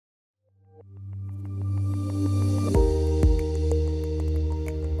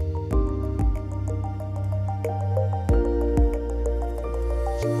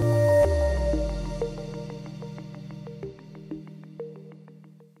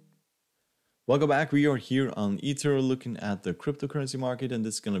Welcome back. We are here on Ether looking at the cryptocurrency market, and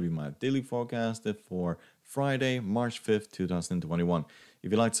this is going to be my daily forecast for Friday, March 5th, 2021.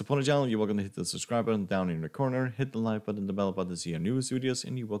 If you like to support the channel, you're welcome to hit the subscribe button down in the corner, hit the like button, the bell button to see our newest videos,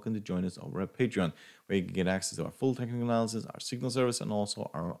 and you're welcome to join us over at Patreon, where you can get access to our full technical analysis, our signal service, and also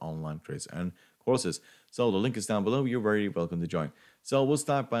our online trades and courses. So the link is down below. You're very welcome to join. So we'll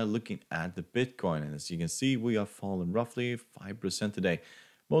start by looking at the Bitcoin, and as you can see, we have fallen roughly 5% today.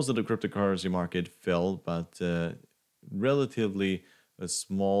 Most of the cryptocurrency market fell, but relatively a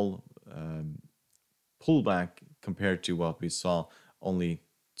small pullback compared to what we saw only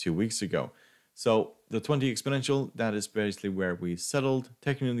 2 weeks ago. So the 20 exponential, that is basically where we settled.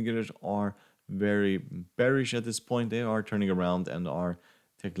 Technical indicators are very bearish at this point. They are turning around and are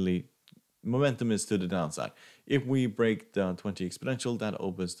technically momentum is to the downside. If we break the 20 exponential, that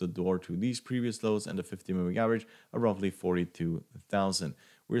opens the door to these previous lows and the 50 moving average of roughly 42,000.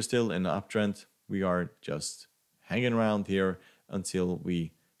 We're still in an uptrend. We are just hanging around here until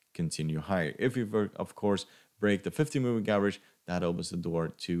we continue higher. If we, of course, break the 50 moving average, that opens the door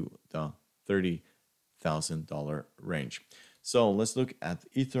to the $30,000 range. So let's look at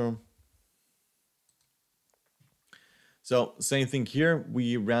Ethereum. So same thing here,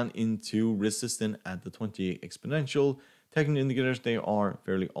 we ran into resistance at the 20 exponential. Technical indicators, they are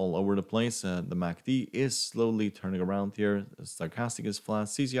fairly all over the place. The MACD is slowly turning around here. The stochastic is flat,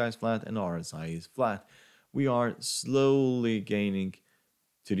 CCI is flat, and RSI is flat. We are slowly gaining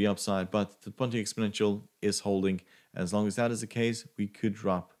to the upside, but the 20 exponential is holding. As long as that is the case, we could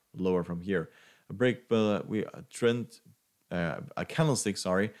drop lower from here. A candlestick,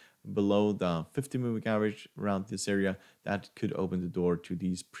 below the 50 moving average around this area, that could open the door to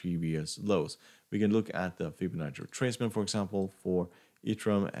these previous lows. We can look at the Fibonacci retracement, for example, for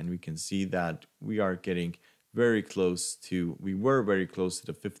Ethereum, and we can see that we are getting very close to, we were very close to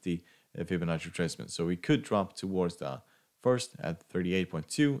the 50 Fibonacci retracement. So we could drop towards the first at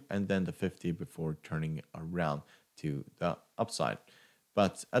 38.2 and then the 50 before turning around to the upside.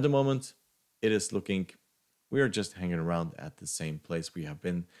 But at the moment, it is looking, we are just hanging around at the same place we have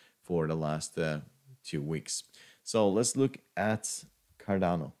been for the last 2 weeks. So let's look at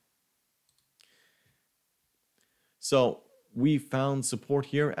Cardano. So we found support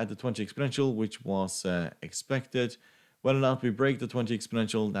here at the 20 exponential, which was expected. Whether or not we break the 20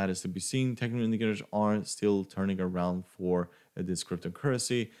 exponential, that is to be seen. Technical indicators are still turning around for this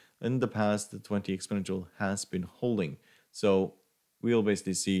cryptocurrency. In the past, the 20 exponential has been holding. So we'll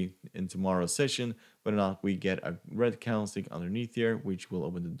basically see in tomorrow's session whether or not we get a red candlestick underneath here, which will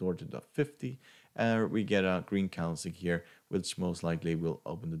open the door to the 50, or we get a green candlestick here, which most likely will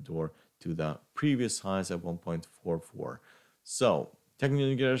open the door to the previous highs at 1.44. So technical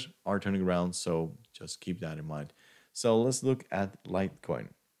indicators are turning around, so just keep that in mind. So let's look at Litecoin.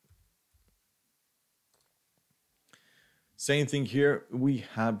 Same thing here. We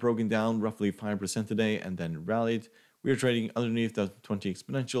have broken down roughly 5% today and then rallied. We are trading underneath the 20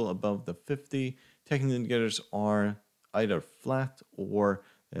 exponential, above the 50. Technical indicators are either flat or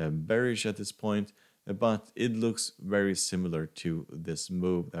bearish at this point, but it looks very similar to this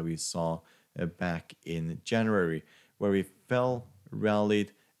move that we saw back in January, where we fell,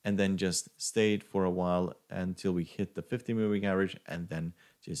 rallied, and then just stayed for a while until we hit the 50 moving average and then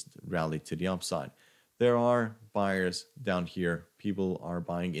just rallied to the upside. There are buyers down here. People are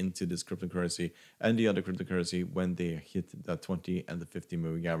buying into this cryptocurrency and the other cryptocurrency when they hit the 20 and the 50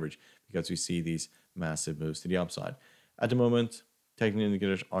 moving average, because we see these massive moves to the upside. At the moment, technical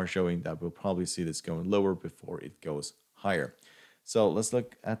indicators are showing that we'll probably see this going lower before it goes higher. So let's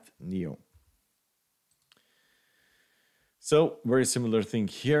look at NEO. So very similar thing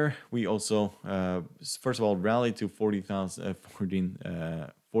here. We also, first of all, rallied to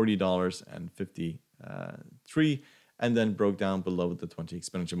 $40.53 and then broke down below the 20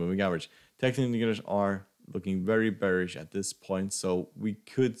 exponential moving average. Technical indicators are looking very bearish at this point, so we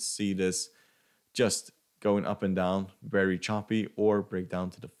could see this just going up and down, very choppy, or break down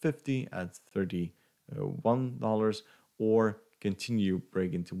to the 50 at $31 or continue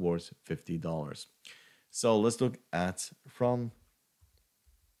breaking towards $50. So let's look at Tron.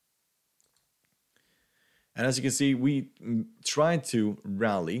 And as you can see, we tried to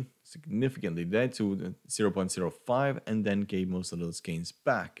rally significantly there to 0.05 and then gave most of those gains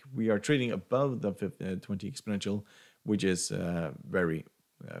back. We are trading above the 20 exponential, which is very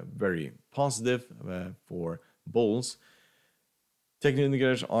positive for bulls. Technical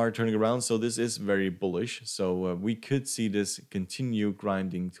indicators are turning around, so this is very bullish. So we could see this continue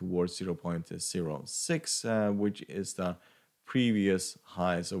grinding towards 0.06, which is the previous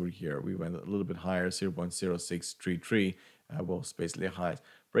highs over here. We went a little bit higher, 0.0633 was basically highs.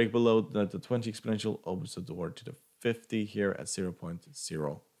 break below the 20 exponential, opens the door to the 50 here at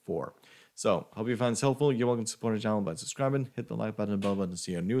 0.04. So, hope you found this helpful. You're welcome to support the channel by subscribing, hit the like button and bell button to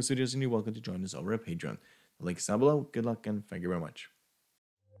see our newest videos, and you're welcome to join us over at Patreon. The link is down below. Good luck and thank you very much.